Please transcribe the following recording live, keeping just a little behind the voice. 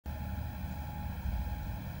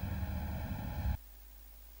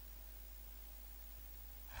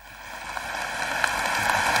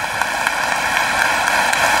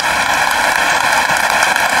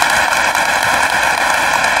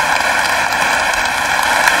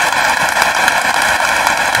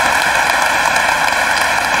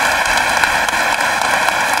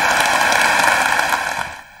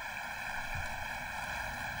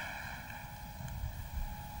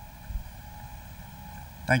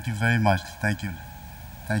Thank you very much. Thank you.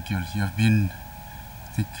 Thank you. You have been,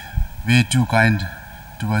 I think, way too kind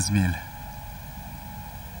towards me.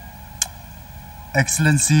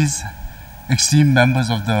 Excellencies, esteemed members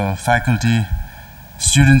of the faculty,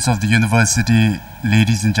 students of the university,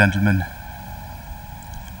 ladies and gentlemen,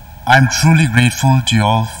 I'm truly grateful to you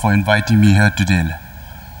all for inviting me here today.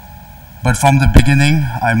 But from the beginning,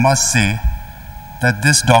 I must say that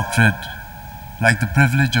this doctorate, like the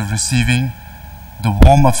privilege of receiving the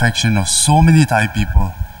warm affection of so many Thai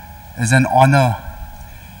people, is an honor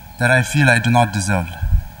that I feel I do not deserve.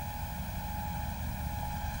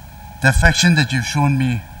 The affection that you've shown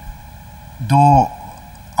me, though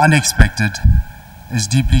unexpected, is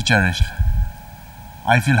deeply cherished.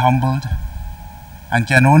 I feel humbled and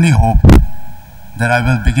can only hope that I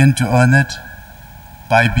will begin to earn it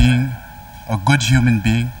by being a good human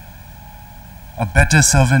being, a better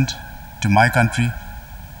servant to my country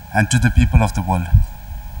and to the people of the world.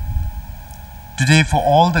 Today, for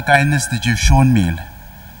all the kindness that you've shown me,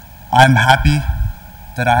 I am happy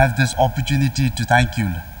that I have this opportunity to thank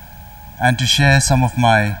you and to share some of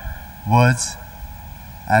my words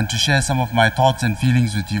and to share some of my thoughts and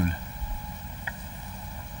feelings with you.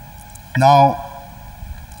 Now,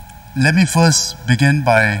 let me first begin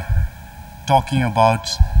by talking about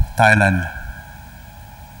Thailand.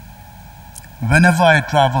 Whenever I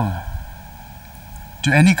travel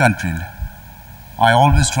to any country, I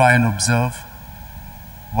always try and observe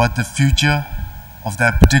what the future of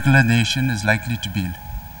that particular nation is likely to be,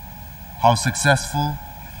 how successful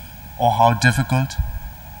or how difficult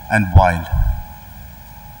and wild.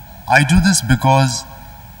 I do this because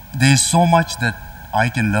there is so much that I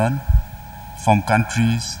can learn from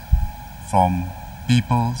countries, from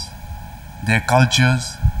peoples, their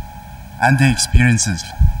cultures, and their experiences.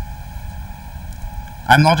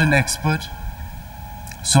 I'm not an expert,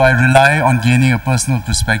 so I rely on gaining a personal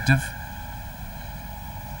perspective.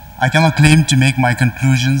 I cannot claim to make my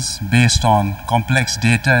conclusions based on complex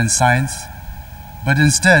data and science, but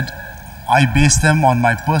instead, I base them on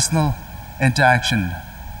my personal interaction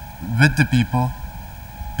with the people,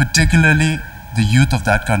 particularly the youth of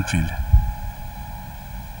that country.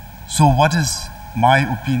 So what is my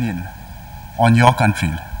opinion on your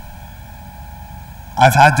country?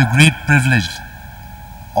 I've had the great privilege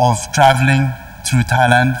of traveling through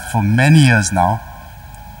Thailand for many years now,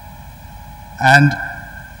 and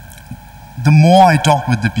the more I talk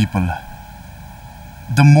with the people,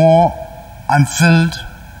 the more I'm filled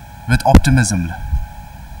with optimism.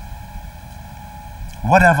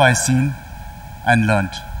 What have I seen and learned?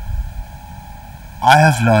 I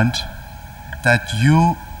have learned that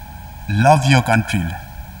you love your country.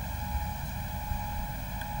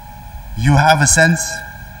 You have a sense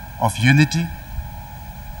of unity,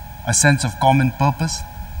 a sense of common purpose,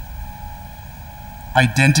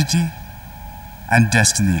 identity, and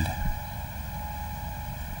destiny.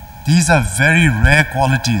 These are very rare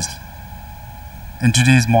qualities in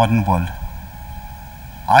today's modern world.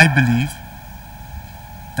 I believe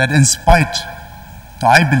that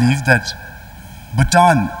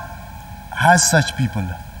Bhutan has such people.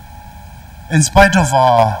 In spite of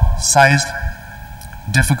our size,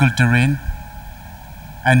 difficult terrain,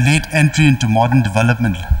 and late entry into modern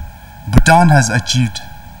development, Bhutan has achieved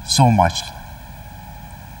so much.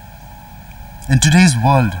 In today's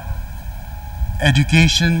world,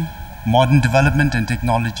 education, modern development, and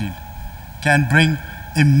technology can bring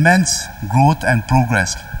immense growth and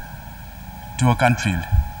progress to a country.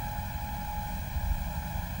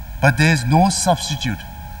 But there is no substitute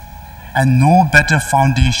and no better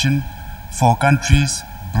foundation for a country's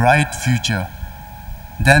bright future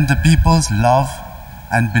than the people's love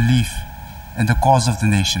and belief in the cause of the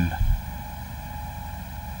nation.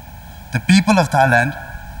 The people of Thailand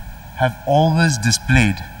have always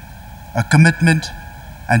displayed a commitment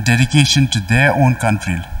and dedication to their own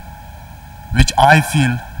country, which I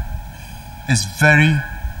feel is very,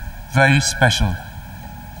 very special.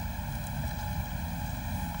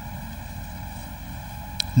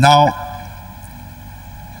 Now,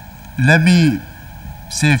 let me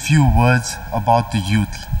say a few words about the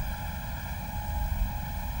youth.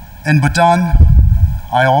 In Bhutan,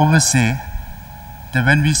 I always say that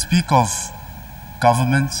when we speak of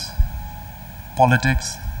governments,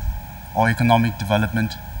 politics, or economic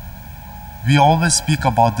development, we always speak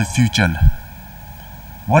about the future.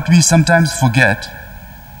 What we sometimes forget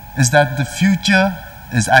is that the future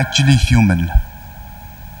is actually human.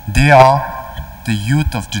 They are the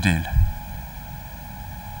youth of today.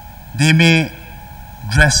 They may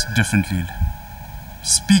dress differently,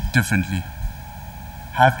 speak differently,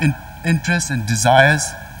 have interests and desires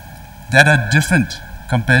that are different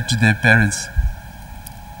compared to their parents.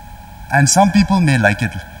 And some people may like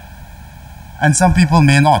it, and some people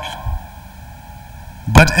may not.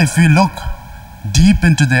 But if we look deep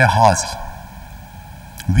into their hearts,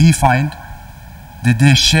 we find that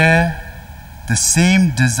they share the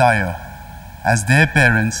same desire as their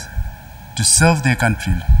parents to serve their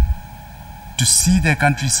country, to see their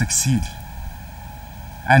country succeed,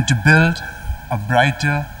 and to build a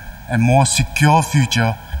brighter and more secure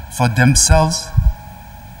future for themselves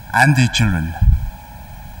and their children.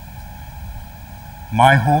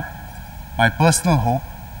 My hope, my personal hope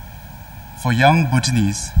for young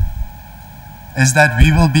Bhutanese is that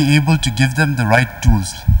we will be able to give them the right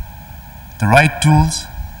tools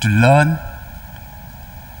to learn,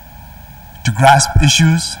 to grasp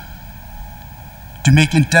issues, to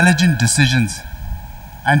make intelligent decisions,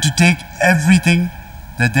 and to take everything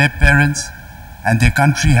that their parents and their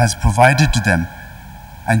country has provided to them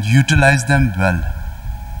and utilize them well.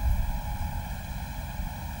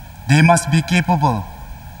 They must be capable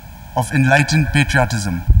of enlightened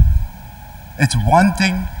patriotism. It's one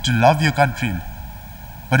thing to love your country,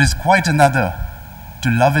 but it's quite another to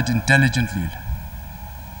love it intelligently.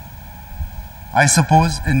 I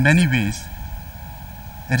suppose in many ways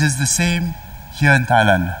it is the same here in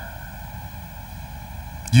Thailand.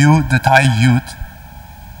 You, the Thai youth,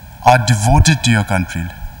 are devoted to your country.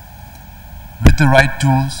 With the right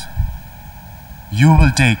tools, you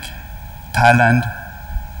will take Thailand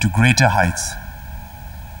to greater heights.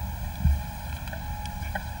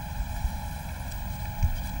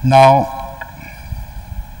 Now,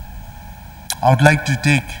 I would like to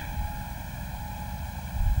take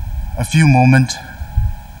a few moments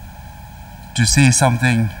to say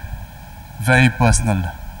something very personal.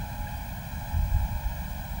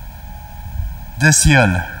 This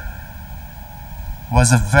year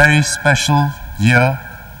was a very special year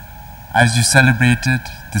as you celebrated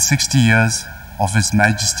the 60 years of His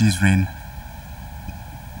Majesty's reign.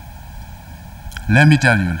 Let me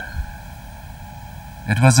tell you,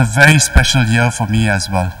 it was a very special year for me as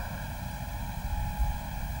well.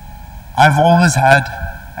 I've always had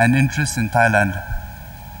an interest in Thailand.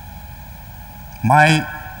 My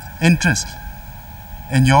interest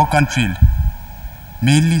in your country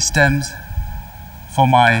mainly stems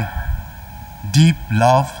from my deep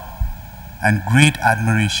love and great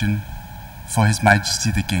admiration for His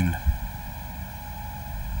Majesty the King.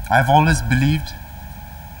 I've always believed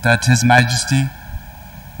that His Majesty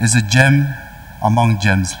is a gem among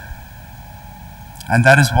gems, and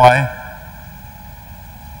that is why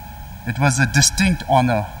it was a distinct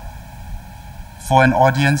honor for an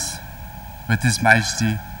audience with His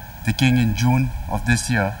Majesty the King in June of this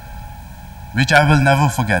year, which I will never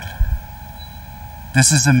forget.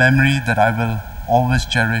 This is a memory that I will always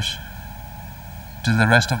cherish till the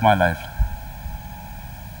rest of my life.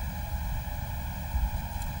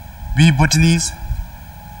 We Bhutanese,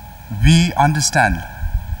 we understand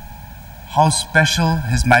how special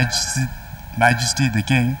His Majesty the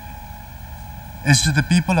King is to the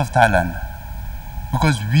people of Thailand,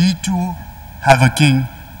 because we too have a king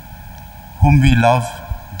whom we love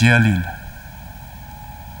dearly.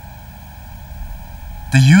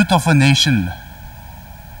 The youth of a nation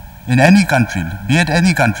in any country, be it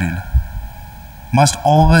any country, must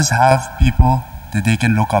always have people that they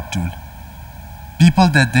can look up to, people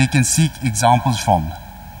that they can seek examples from.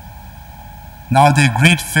 Now, they're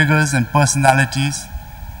great figures and personalities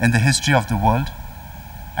in the history of the world,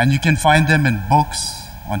 and you can find them in books,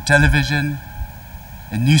 on television,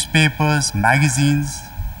 in newspapers, magazines,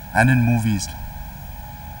 and in movies.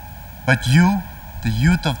 But you, the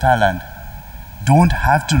youth of Thailand, don't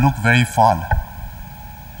have to look very far.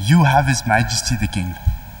 You have His Majesty the King.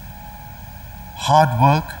 Hard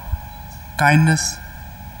work, kindness,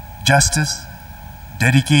 justice,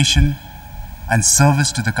 dedication, and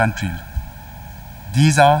service to the country.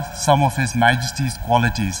 These are some of His Majesty's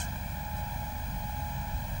qualities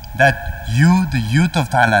that you, the youth of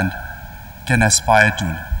Thailand, can aspire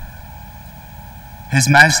to. His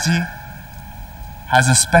Majesty has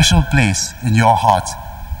a special place in your heart.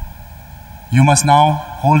 You must now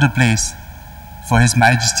hold a place for His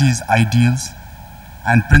Majesty's ideals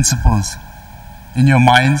and principles in your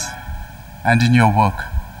minds and in your work.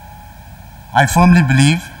 I firmly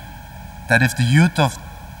believe that if the youth of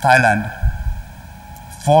Thailand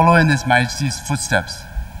follow in His Majesty's footsteps,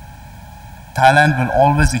 Thailand will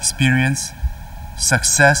always experience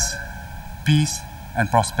success, peace, and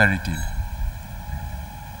prosperity.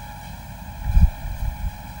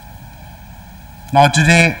 Now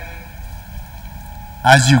today,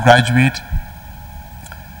 as you graduate,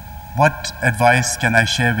 what advice can I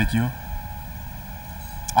share with you?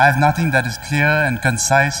 I have nothing that is clear and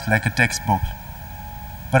concise like a textbook.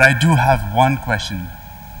 But I do have one question.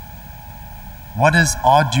 What is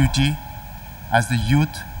our duty as the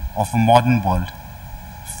youth of a modern world,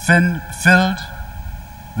 filled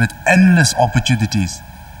with endless opportunities,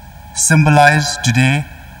 symbolized today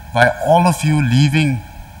by all of you leaving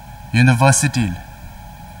university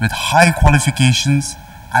with high qualifications,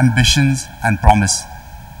 ambitions, and promise?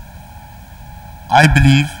 I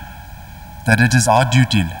believe that it is our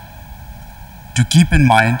duty to keep in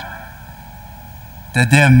mind that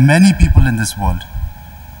there are many people in this world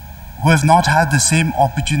who have not had the same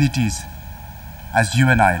opportunities as you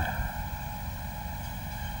and I.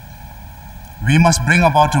 We must bring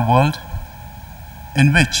about a world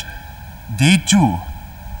in which they too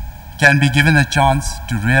can be given a chance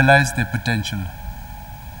to realize their potential.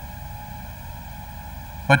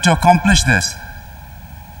 But to accomplish this,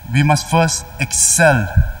 we must first excel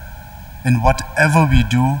in whatever we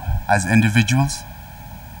do as individuals,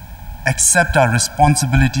 accept our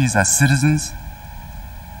responsibilities as citizens,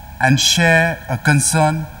 and share a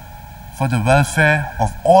concern for the welfare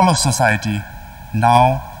of all of society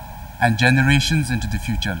now and generations into the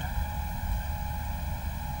future.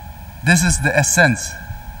 This is the essence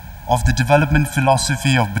of the development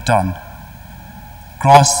philosophy of Bhutan,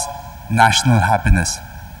 cross-national happiness.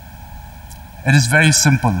 It is very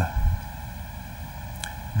simple.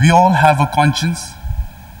 We all have a conscience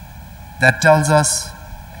that tells us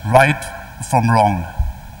right from wrong.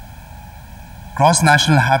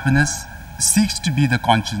 Cross-national happiness seeks to be the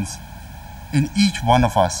conscience in each one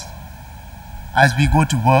of us as we go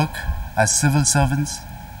to work as civil servants,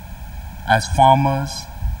 as farmers,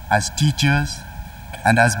 as teachers,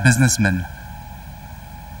 and as businessmen,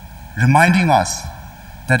 reminding us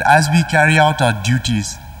that as we carry out our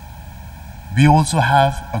duties, we also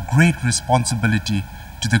have a great responsibility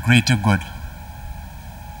to the greater good.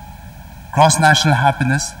 Cross-national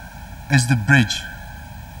happiness is the bridge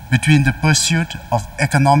between the pursuit of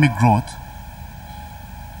economic growth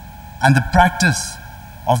and the practice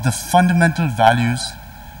of the fundamental values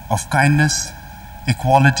of kindness,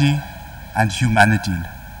 equality, and humanity.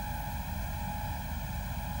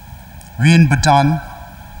 We in Bhutan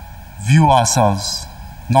view ourselves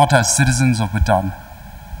not as citizens of Bhutan,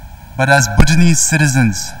 but as Bhutanese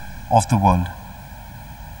citizens of the world.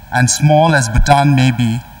 And small as Bhutan may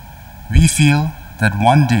be, we feel that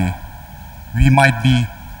one day we might be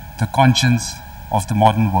the conscience of the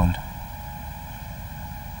modern world.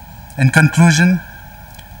 In conclusion,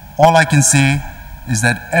 all I can say is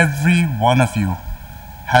that every one of you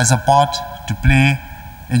has a part to play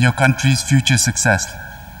in your country's future success.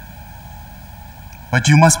 But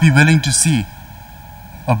you must be willing to see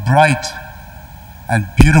a bright and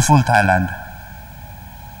beautiful Thailand.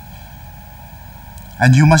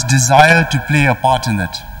 And you must desire to play a part in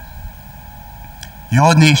it.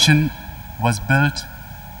 Your nation was built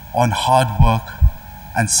on hard work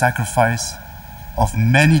and sacrifice of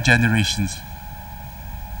many generations.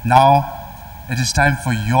 Now, it is time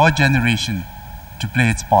for your generation to play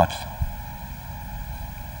its part.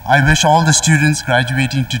 I wish all the students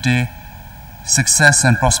graduating today success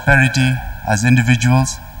and prosperity as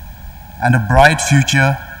individuals and a bright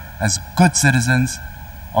future as good citizens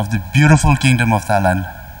of the beautiful kingdom of Thailand.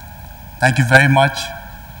 Thank you very much,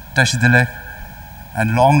 Tashidilek,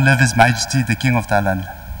 and long live His Majesty, the King of Thailand.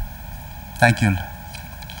 Thank you.